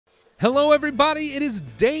Hello everybody, it is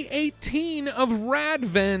day 18 of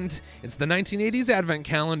Radvent. It's the 1980s Advent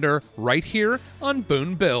Calendar right here on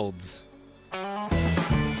Boone Builds.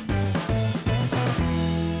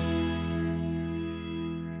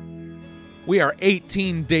 We are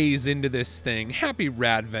 18 days into this thing. Happy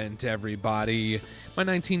Radvent, everybody. My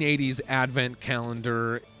 1980s Advent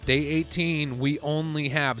Calendar, day 18. We only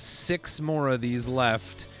have 6 more of these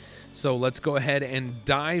left. So let's go ahead and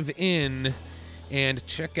dive in and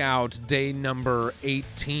check out day number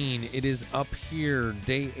 18. It is up here,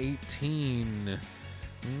 day 18.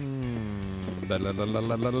 I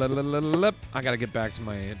gotta get back to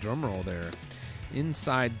my drum roll there.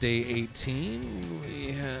 Inside day 18,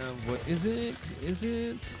 we have, what is it?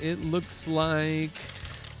 It looks like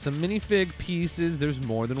some minifig pieces. There's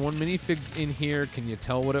more than one minifig in here. Can you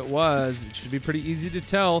tell what it was? It should be pretty easy to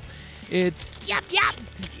tell. It's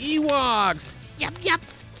Ewoks.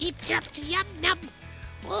 Eep, yup, yup, yup.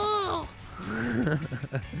 Whoa.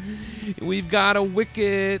 We've got a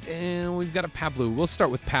Wicket and we've got a Paplu. We'll start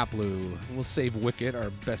with Paplu. We'll save Wicket, our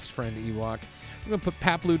best friend Ewok. We're going to put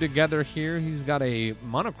Paplu together here. He's got a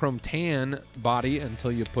monochrome tan body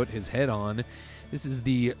until you put his head on. This is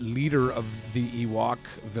the leader of the Ewok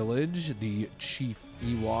village, the chief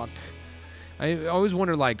Ewok. I always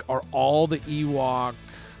wonder, like, are all the Ewok...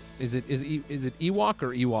 Is it Ewok or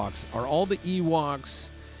Ewoks? Are all the Ewoks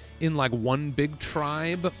in like one big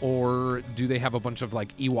tribe, or do they have a bunch of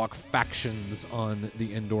like Ewok factions on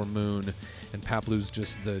the Endor moon, and Paplu's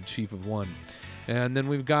just the chief of one? And then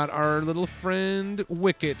we've got our little friend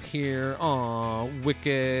Wicket here. Aw,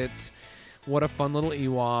 Wicket. What a fun little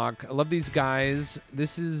Ewok. I love these guys.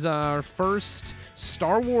 This is our first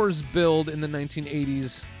Star Wars build in the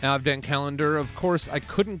 1980s Advent Calendar. Of course, I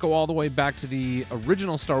couldn't go all the way back to the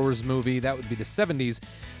original Star Wars movie. That would be the 70s.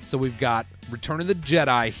 So we've got Return of the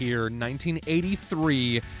Jedi here,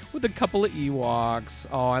 1983, with a couple of Ewoks.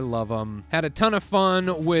 Oh, I love them. Had a ton of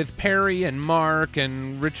fun with Perry and Mark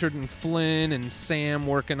and Richard and Flynn and Sam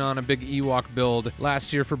working on a big Ewok build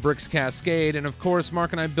last year for Bricks Cascade. And of course,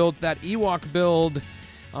 Mark and I built that Ewok build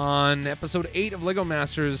on episode 8 of LEGO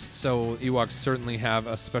Masters, so Ewoks certainly have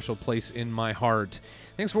a special place in my heart.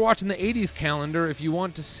 Thanks for watching the 80s calendar. If you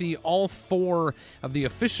want to see all 4 of the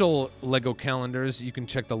official LEGO calendars, you can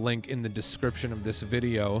check the link in the description of this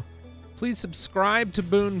video. Please subscribe to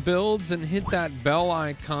Boone Builds and hit that bell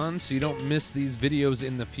icon so you don't miss these videos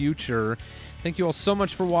in the future. Thank you all so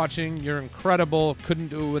much for watching. You're incredible. Couldn't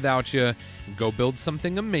do it without you. Go build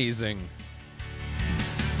something amazing.